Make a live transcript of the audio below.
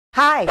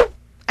Hi,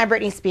 I'm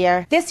Brittany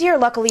Speer. This year,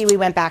 luckily, we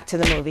went back to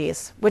the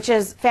movies, which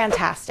is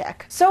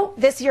fantastic. So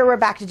this year, we're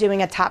back to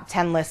doing a top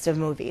 10 list of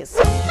movies.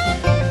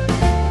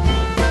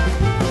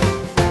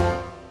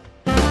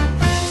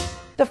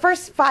 The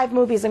first 5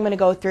 movies I'm going to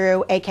go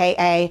through,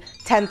 aka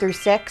 10 through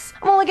 6,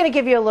 I'm only going to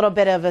give you a little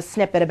bit of a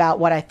snippet about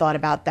what I thought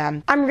about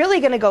them. I'm really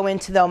going to go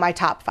into, though, my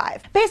top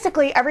 5.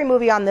 Basically, every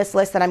movie on this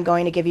list that I'm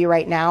going to give you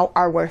right now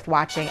are worth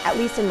watching, at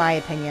least in my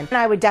opinion. And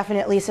I would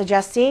definitely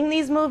suggest seeing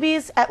these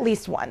movies at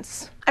least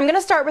once. I'm going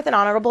to start with an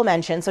honorable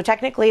mention, so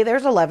technically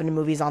there's 11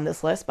 movies on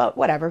this list, but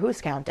whatever, who's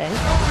counting?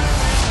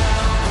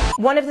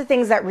 One of the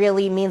things that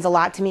really means a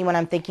lot to me when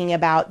I'm thinking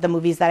about the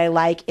movies that I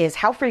like is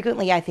how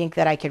frequently I think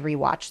that I could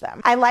rewatch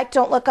them. I like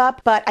Don't Look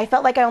Up, but I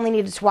felt like I only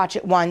needed to watch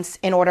it once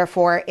in order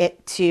for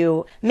it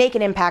to make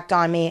an impact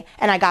on me,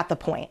 and I got the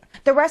point.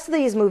 The rest of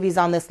these movies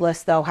on this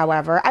list, though,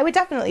 however, I would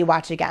definitely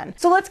watch again.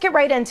 So let's get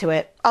right into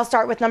it. I'll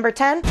start with number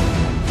 10.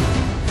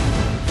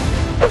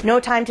 No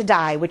Time to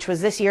Die, which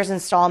was this year's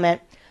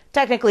installment,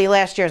 technically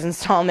last year's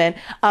installment,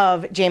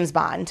 of James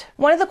Bond.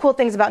 One of the cool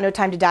things about No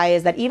Time to Die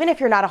is that even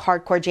if you're not a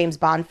hardcore James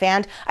Bond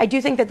fan, I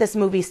do think that this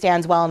movie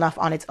stands well enough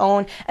on its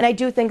own, and I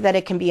do think that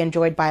it can be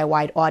enjoyed by a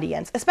wide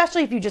audience,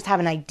 especially if you just have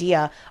an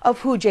idea of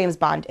who James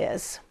Bond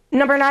is.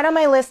 Number 9 on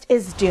my list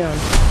is Dune.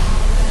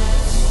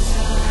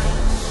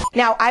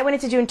 Now, I went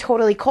into Dune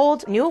totally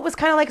cold, knew it was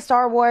kind of like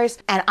Star Wars,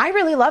 and I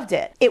really loved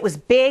it. It was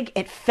big,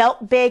 it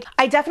felt big.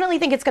 I definitely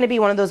think it's going to be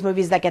one of those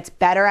movies that gets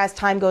better as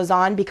time goes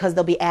on because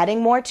they'll be adding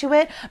more to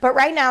it, but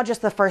right now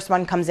just the first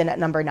one comes in at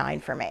number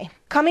 9 for me.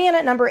 Coming in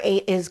at number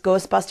 8 is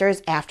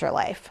Ghostbusters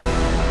Afterlife.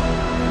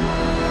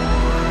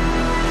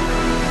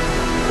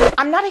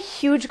 I'm not a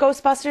huge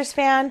Ghostbusters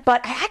fan,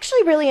 but I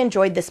actually really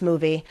enjoyed this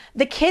movie.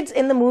 The kids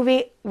in the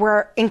movie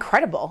were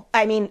incredible.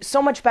 I mean,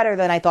 so much better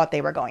than I thought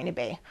they were going to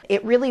be.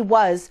 It really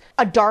was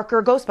a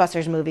darker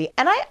Ghostbusters movie,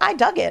 and I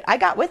dug it. I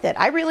got with it.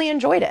 I really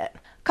enjoyed it.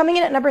 Coming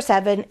in at number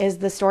 7 is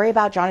the story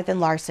about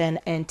Jonathan Larson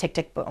in Tick,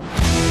 Tick, Boom.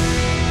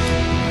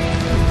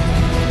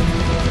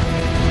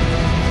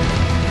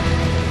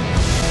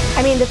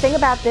 I mean, the thing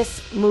about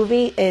this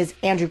movie is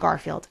Andrew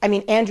Garfield. I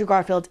mean, Andrew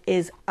Garfield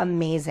is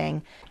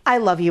amazing. I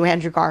love you,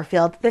 Andrew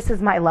Garfield. This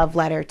is my love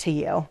letter to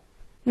you.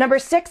 Number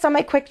 6 on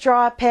my quick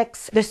draw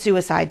picks, The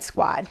Suicide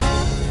Squad.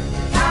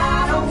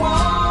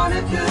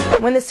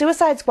 When The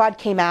Suicide Squad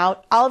came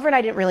out, Oliver and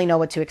I didn't really know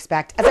what to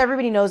expect. As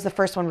everybody knows, the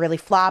first one really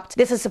flopped.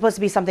 This is supposed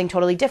to be something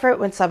totally different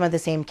with some of the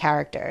same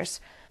characters.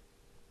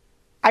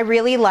 I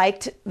really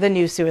liked the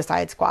new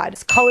Suicide Squad.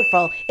 It's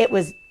colorful, it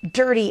was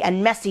dirty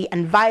and messy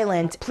and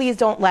violent. Please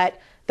don't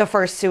let the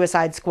first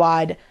Suicide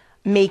Squad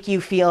make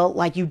you feel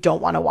like you don't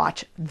want to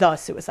watch the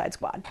Suicide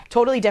Squad.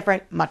 Totally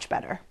different, much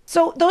better.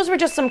 So those were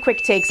just some quick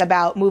takes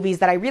about movies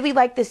that I really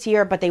liked this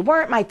year, but they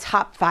weren't my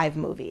top 5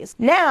 movies.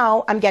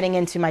 Now I'm getting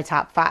into my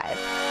top 5.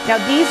 Now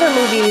these are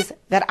movies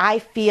that I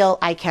feel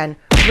I can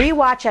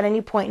rewatch at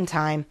any point in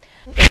time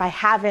if I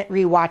haven't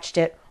rewatched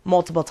it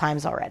multiple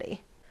times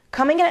already.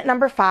 Coming in at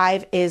number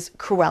 5 is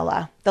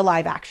Cruella, the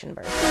live action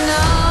version.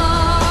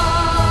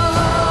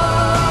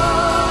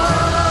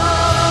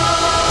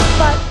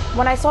 But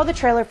when I saw the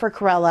trailer for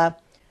Cruella,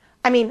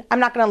 I mean,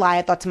 I'm not gonna lie,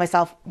 I thought to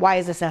myself, why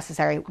is this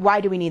necessary?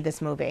 Why do we need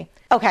this movie?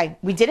 Okay,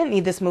 we didn't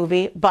need this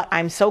movie, but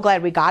I'm so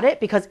glad we got it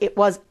because it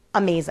was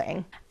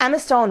amazing. Emma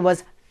Stone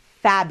was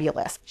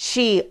fabulous.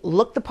 She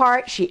looked the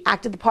part, she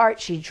acted the part,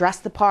 she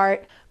dressed the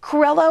part.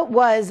 Cruella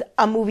was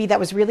a movie that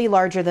was really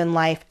larger than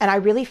life, and I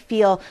really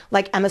feel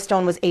like Emma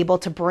Stone was able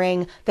to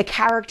bring the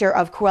character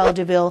of Cruella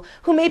de Vil,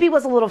 who maybe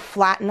was a little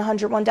flat in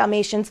 101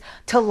 Dalmatians,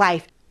 to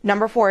life.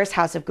 Number 4 is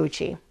House of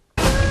Gucci.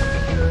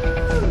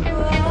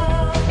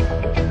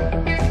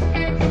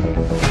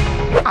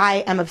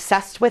 I am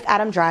obsessed with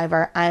Adam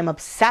Driver. I am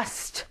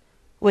obsessed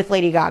with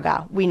Lady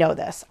Gaga. We know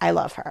this. I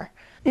love her.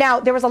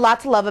 Now, there was a lot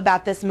to love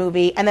about this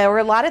movie, and there were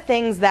a lot of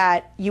things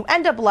that you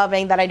end up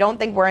loving that I don't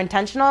think were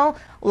intentional,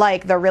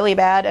 like the really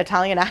bad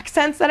Italian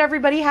accents that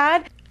everybody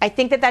had. I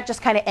think that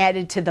just kind of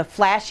added to the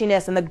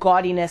flashiness and the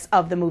gaudiness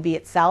of the movie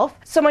itself.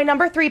 So my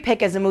number 3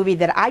 pick is a movie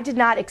that I did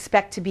not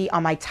expect to be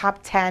on my top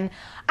 10.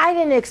 I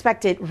didn't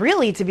expect it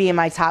really to be in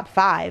my top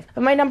 5.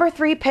 But my number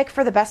 3 pick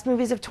for the best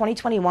movies of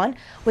 2021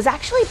 was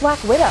actually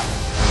Black Widow.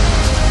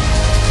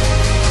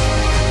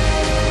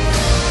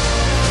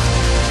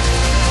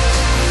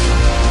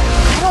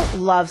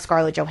 Love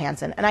Scarlett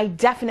Johansson, and I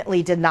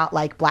definitely did not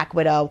like Black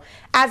Widow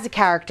as a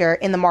character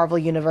in the Marvel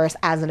Universe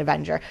as an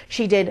Avenger.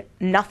 She did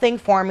nothing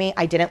for me.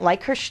 I didn't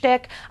like her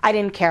shtick. I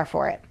didn't care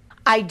for it.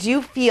 I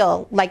do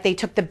feel like they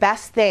took the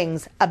best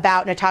things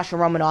about Natasha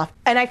Romanoff,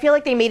 and I feel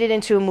like they made it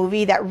into a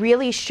movie that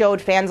really showed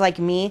fans like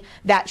me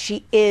that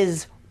she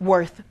is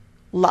worth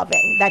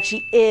loving, that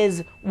she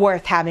is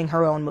worth having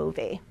her own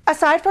movie.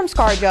 Aside from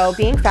ScarJo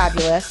being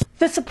fabulous,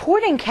 the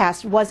supporting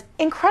cast was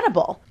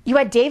incredible. You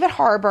had David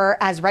Harbour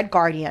as Red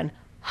Guardian.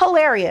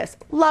 Hilarious.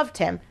 Loved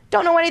him.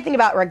 Don't know anything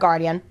about Red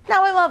Guardian.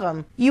 Now I love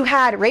him. You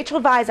had Rachel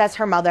Weisz as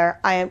her mother.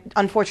 I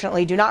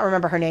unfortunately do not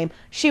remember her name.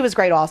 She was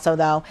great also,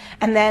 though.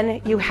 And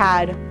then you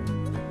had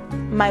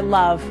my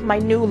love, my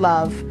new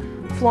love,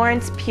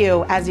 Florence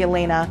Pugh as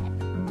Yelena.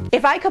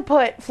 If I could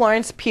put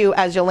Florence Pugh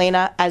as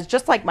Yelena as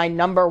just like my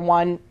number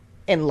one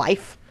in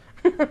life,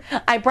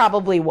 I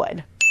probably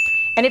would.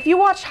 And if you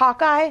watched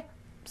Hawkeye,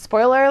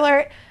 spoiler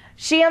alert,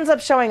 she ends up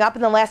showing up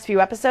in the last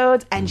few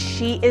episodes and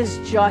she is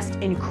just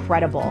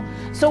incredible.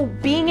 So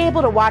being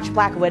able to watch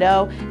Black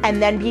Widow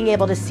and then being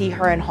able to see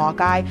her in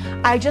Hawkeye,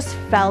 I just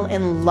fell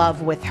in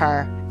love with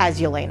her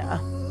as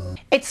Yelena.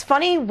 It's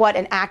funny what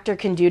an actor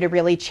can do to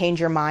really change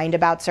your mind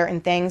about certain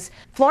things.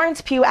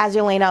 Florence Pugh as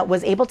Yelena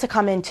was able to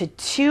come into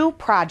 2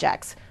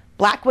 projects,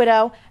 Black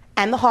Widow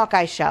and the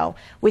Hawkeye show,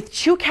 with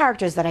 2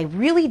 characters that I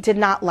really did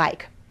not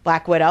like,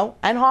 Black Widow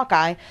and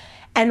Hawkeye,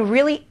 and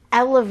really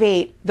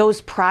elevate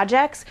those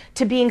projects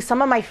to being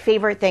some of my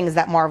favorite things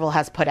that Marvel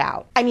has put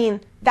out. I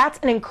mean, that's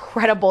an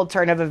incredible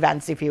turn of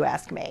events if you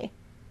ask me.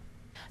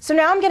 So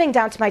now I'm getting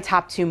down to my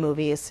top 2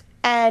 movies,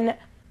 and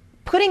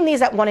putting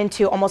these at 1 and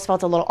 2 almost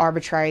felt a little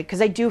arbitrary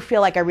because I do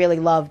feel like I really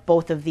love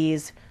both of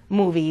these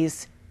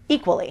movies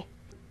equally.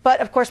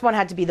 But of course one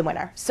had to be the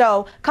winner.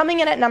 So coming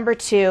in at number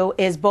 2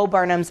 is Bo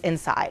Burnham's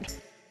Inside.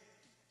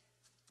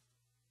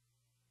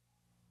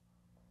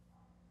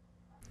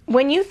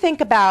 When you think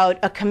about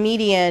a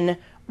comedian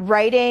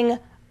writing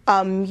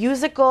a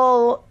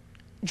musical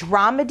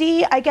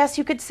dramedy, I guess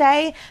you could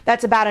say,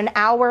 that's about an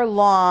hour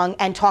long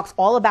and talks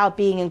all about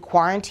being in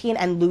quarantine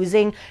and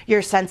losing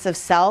your sense of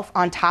self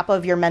on top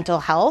of your mental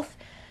health,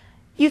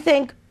 you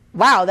think,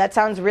 wow, that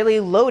sounds really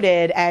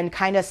loaded and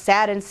kind of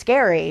sad and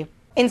scary.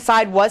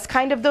 Inside was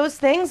kind of those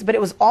things, but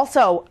it was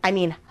also, I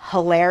mean,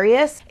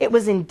 hilarious. It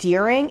was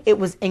endearing. It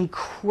was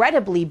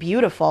incredibly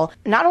beautiful.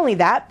 Not only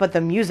that, but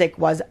the music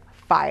was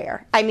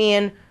fire. I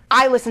mean,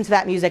 I listen to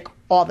that music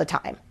all the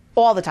time.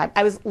 All the time.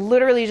 I was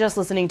literally just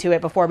listening to it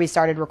before we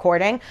started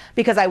recording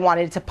because I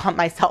wanted to pump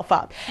myself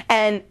up.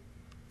 And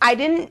I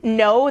didn't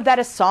know that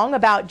a song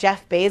about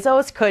Jeff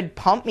Bezos could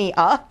pump me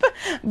up,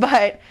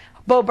 but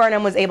Bo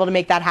Burnham was able to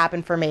make that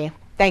happen for me.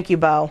 Thank you,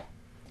 Bo.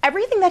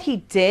 Everything that he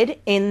did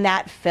in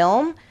that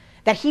film,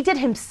 that he did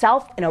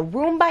himself in a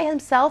room by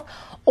himself,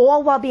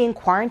 all while being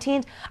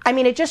quarantined, I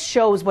mean, it just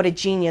shows what a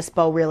genius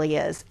Bo really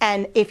is.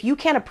 And if you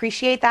can't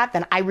appreciate that,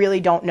 then I really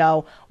don't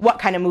know what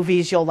kind of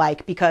movies you'll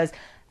like, because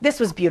this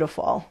was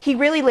beautiful. He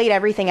really laid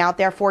everything out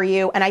there for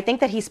you, and I think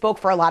that he spoke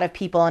for a lot of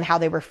people and how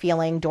they were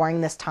feeling during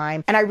this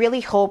time. And I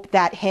really hope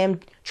that him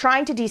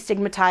trying to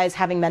destigmatize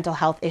having mental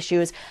health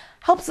issues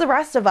helps the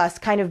rest of us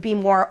kind of be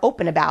more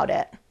open about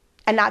it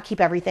and not keep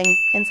everything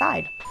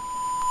inside.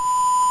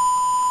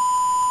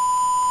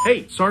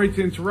 Hey, sorry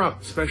to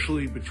interrupt,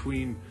 especially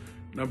between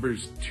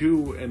numbers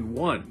 2 and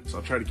 1, so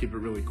I'll try to keep it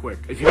really quick.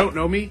 If you don't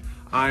know me,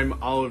 I'm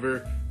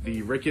Oliver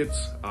the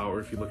Ricketts, or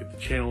if you look at the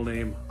channel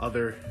name,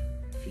 Other.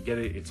 If you get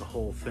it, it's a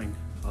whole thing.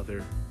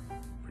 Other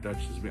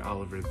Productions, me,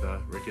 Oliver the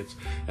Ricketts.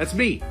 That's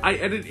me. I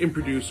edit and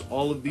produce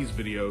all of these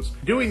videos.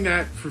 Doing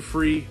that for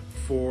free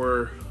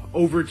for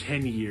over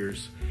 10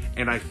 years.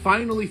 And I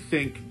finally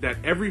think that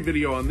every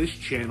video on this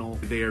channel,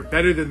 they are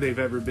better than they've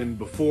ever been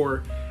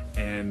before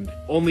and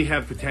only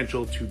have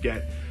potential to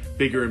get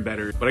bigger and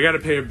better. But I gotta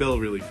pay a bill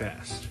really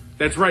fast.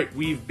 That's right,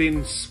 we've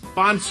been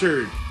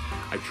sponsored.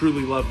 I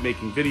truly love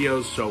making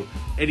videos, so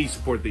any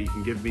support that you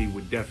can give me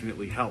would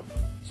definitely help.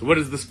 So what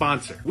is the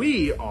sponsor?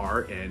 We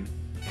are an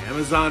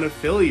Amazon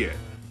affiliate.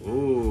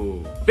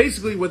 Ooh.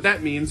 Basically what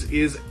that means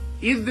is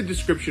in the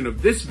description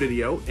of this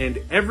video and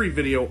every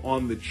video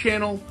on the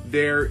channel,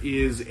 there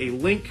is a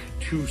link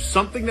to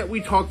something that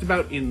we talked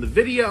about in the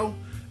video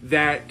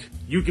that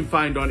you can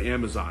find on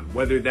Amazon.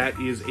 Whether that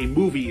is a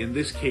movie, in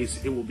this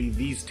case, it will be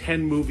these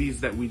 10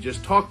 movies that we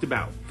just talked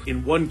about.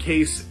 In one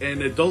case,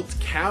 an adult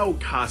cow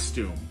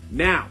costume.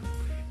 Now,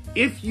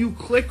 if you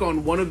click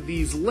on one of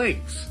these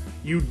links,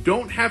 you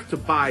don't have to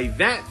buy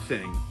that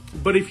thing,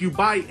 but if you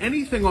buy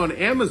anything on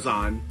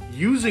Amazon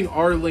using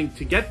our link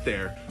to get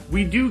there,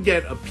 we do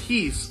get a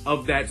piece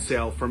of that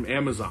sale from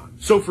Amazon.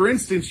 So for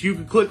instance, you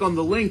could click on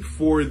the link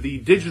for the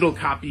digital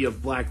copy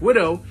of Black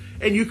Widow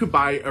and you could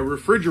buy a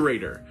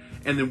refrigerator,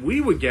 and then we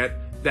would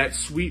get that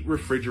sweet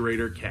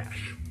refrigerator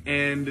cash.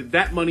 And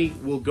that money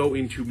will go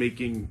into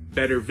making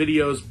better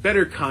videos,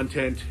 better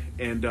content,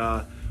 and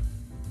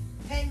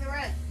paying the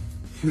rent.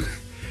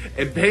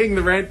 and paying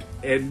the rent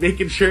and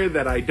making sure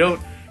that I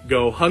don't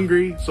go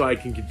hungry so I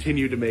can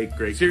continue to make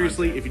great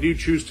Seriously, content. If you do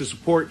choose to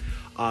support,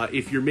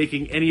 if you're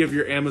making any of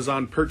your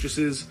Amazon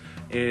purchases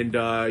and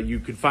you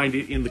could find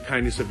it in the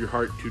kindness of your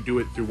heart to do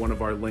it through one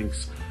of our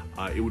links,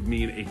 it would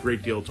mean a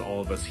great deal to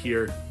all of us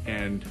here,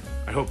 and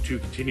I hope to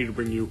continue to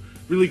bring you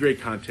really great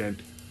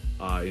content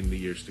in the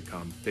years to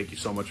come. Thank you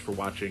so much for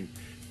watching.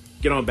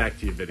 Get on back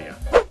to your video.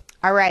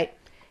 All right,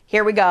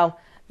 here we go.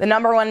 The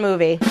number 1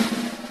 movie.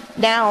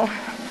 Now,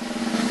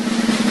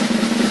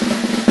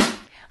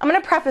 I'm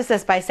going to preface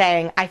this by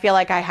saying I feel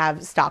like I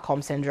have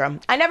Stockholm Syndrome.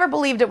 I never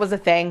believed it was a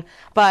thing,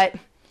 but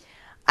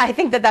I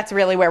think that that's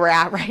really where we're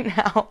at right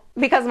now.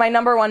 Because my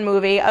number 1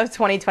 movie of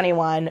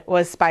 2021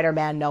 was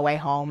Spider-Man: No Way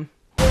Home.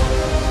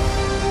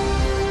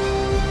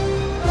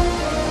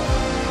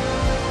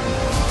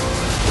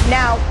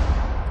 Now,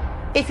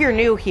 if you're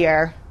new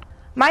here,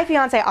 my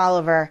fiance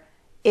Oliver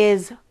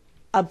is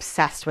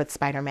obsessed with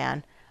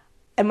Spider-Man.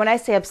 And when I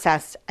say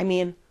obsessed, I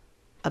mean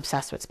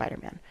obsessed with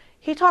Spider-Man.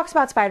 He talks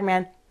about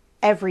Spider-Man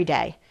every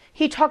day.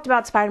 He talked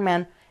about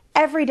Spider-Man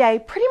every day,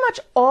 pretty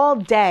much all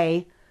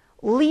day,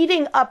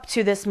 leading up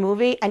to this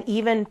movie and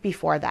even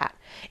before that.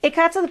 It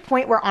got to the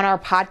point where on our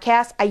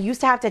podcast, I used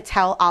to have to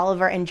tell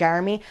Oliver and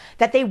Jeremy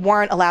that they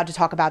weren't allowed to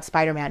talk about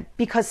Spider-Man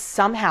because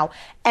somehow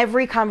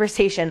every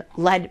conversation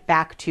led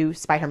back to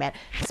Spider-Man.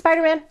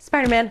 Spider-Man,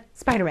 Spider-Man,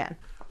 Spider-Man.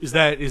 Is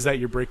that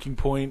your breaking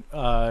point,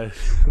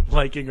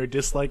 liking or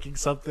disliking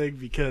something?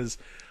 Because,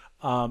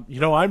 I'm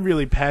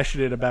really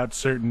passionate about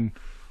certain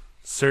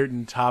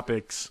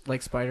topics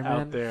like Spider-Man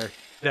out there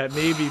that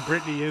maybe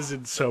Brittany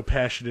isn't so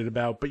passionate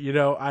about, but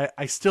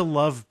I still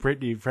love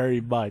Brittany very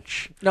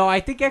much. No,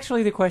 I think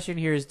actually the question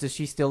here is, does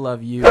she still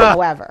love you?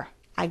 However,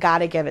 I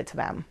gotta give it to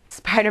them.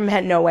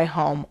 Spider-Man No Way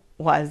Home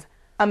was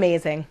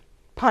amazing.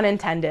 Pun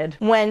intended.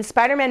 When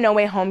Spider-Man No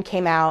Way Home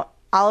came out,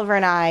 Oliver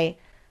and I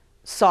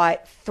saw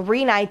it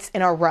 3 nights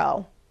in a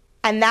row.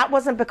 And that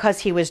wasn't because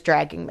he was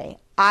dragging me.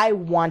 I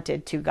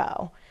wanted to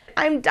go.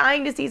 I'm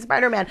dying to see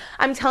Spider-Man.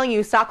 I'm telling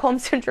you, Stockholm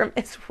Syndrome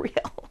is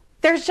real.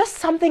 There's just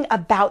something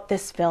about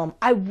this film.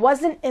 I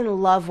wasn't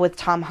in love with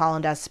Tom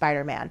Holland as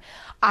Spider-Man.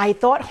 I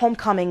thought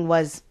Homecoming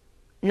was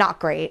not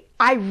great.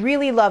 I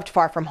really loved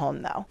Far From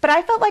Home though. But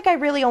I felt like I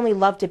really only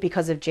loved it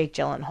because of Jake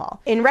Gyllenhaal.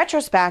 In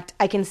retrospect,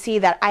 I can see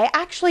that I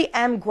actually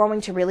am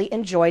growing to really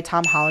enjoy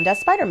Tom Holland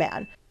as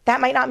Spider-Man. That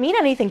might not mean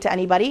anything to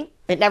anybody.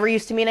 It never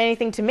used to mean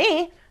anything to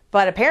me,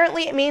 but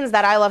apparently it means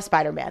that I love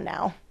Spider-Man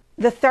now.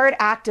 The third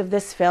act of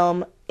this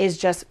film is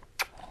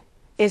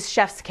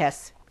chef's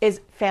kiss,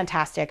 is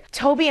fantastic.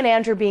 Toby and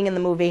Andrew being in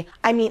the movie,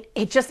 I mean,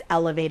 it just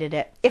elevated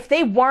it. If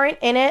they weren't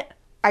in it,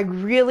 I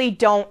really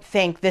don't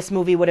think this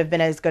movie would have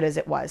been as good as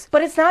it was.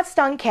 But it's not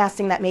stunt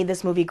casting that made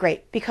this movie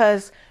great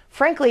because,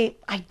 frankly,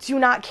 I do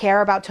not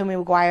care about Tobey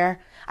Maguire.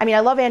 I mean, I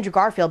love Andrew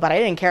Garfield, but I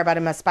didn't care about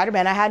him as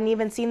Spider-Man. I hadn't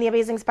even seen the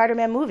Amazing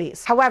Spider-Man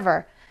movies.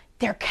 However,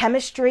 their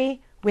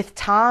chemistry with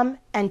Tom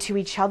and to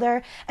each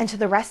other and to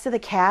the rest of the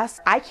cast,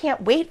 I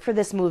can't wait for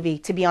this movie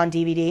to be on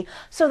DVD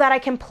so that I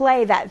can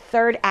play that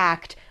third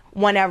act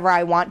whenever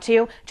I want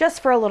to,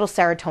 just for a little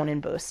serotonin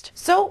boost.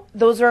 So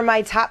those were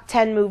my top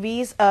 10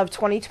 movies of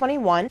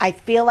 2021. I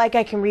feel like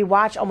I can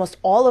rewatch almost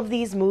all of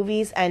these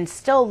movies and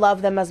still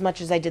love them as much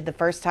as I did the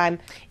first time.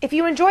 If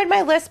you enjoyed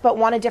my list but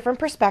want a different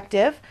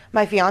perspective,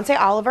 my fiance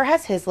Oliver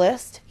has his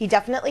list. He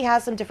definitely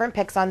has some different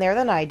picks on there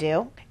than I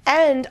do.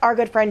 And our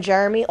good friend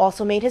Jeremy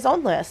also made his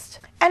own list.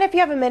 And if you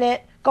have a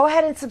minute, go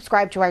ahead and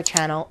subscribe to our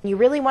channel. You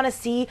really want to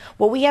see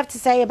what we have to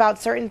say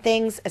about certain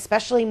things,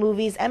 especially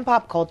movies and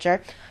pop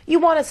culture. You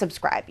want to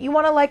subscribe, you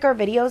want to like our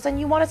videos, and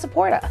you want to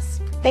support us.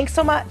 Thanks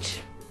so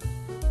much.